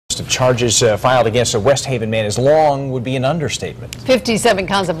list of charges filed against a West Haven man is long would be an understatement. 57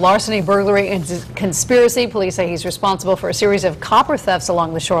 counts of larceny, burglary, and conspiracy. Police say he's responsible for a series of copper thefts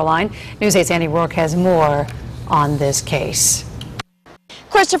along the shoreline. News 8's Annie Rourke has more on this case.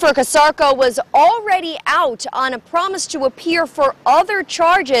 Christopher Casarco was already out on a promise to appear for other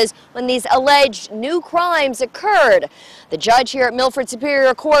charges when these alleged new crimes occurred. The judge here at Milford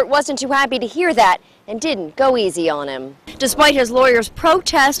Superior Court wasn't too happy to hear that and didn't go easy on him. Despite his lawyer's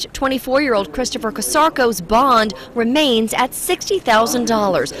protest, 24-year-old Christopher Casarco's bond remains at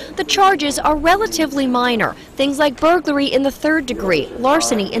 $60,000. The charges are relatively minor, things like burglary in the 3rd degree,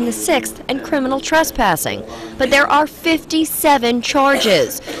 larceny in the 6th, and criminal trespassing. But there are 57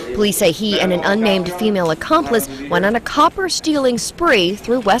 charges. Police say he and an unnamed female accomplice went on a copper stealing spree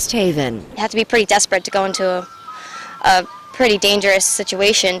through West Haven. You have to be pretty desperate to go into a pretty dangerous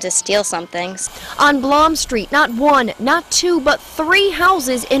situation to steal something. On Blom Street, not one, not two, but 3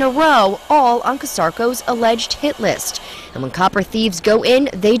 houses in a row, all on Casarco's alleged hit list. And when copper thieves go in,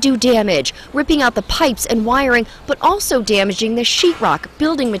 they do damage, ripping out the pipes and wiring, but also damaging the sheetrock,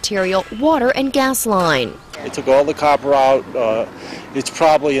 building material, water, and gas line. They took all the copper out. It's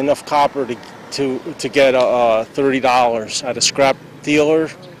probably enough copper to get $30 at a scrap dealer.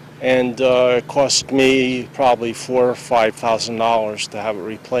 And it cost me probably $4,000 or $5,000 to have it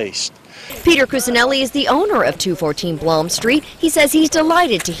replaced. Peter Cusinelli is the owner of 214 Blom Street. He says he's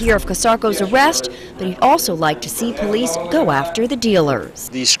delighted to hear of Casarco's arrest, but he'd also like to see police go after the dealers.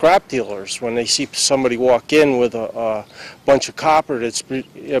 These scrap dealers, when they see somebody walk in with a bunch of copper that's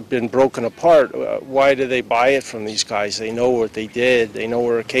been broken apart, why do they buy it from these guys? They know what they did. They know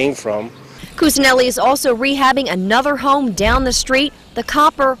where it came from. Cusinelli is also rehabbing another home down the street. The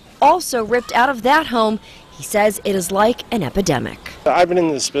copper also ripped out of that home. He says it is like an epidemic. I've been in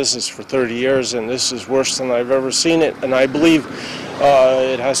this business for 30 years, and this is worse than I've ever seen it, and I believe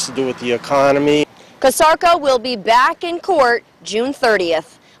it has to do with the economy. Casarco will be back in court June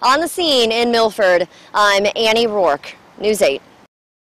 30th. On the scene in Milford, I'm Annie Rourke, News 8.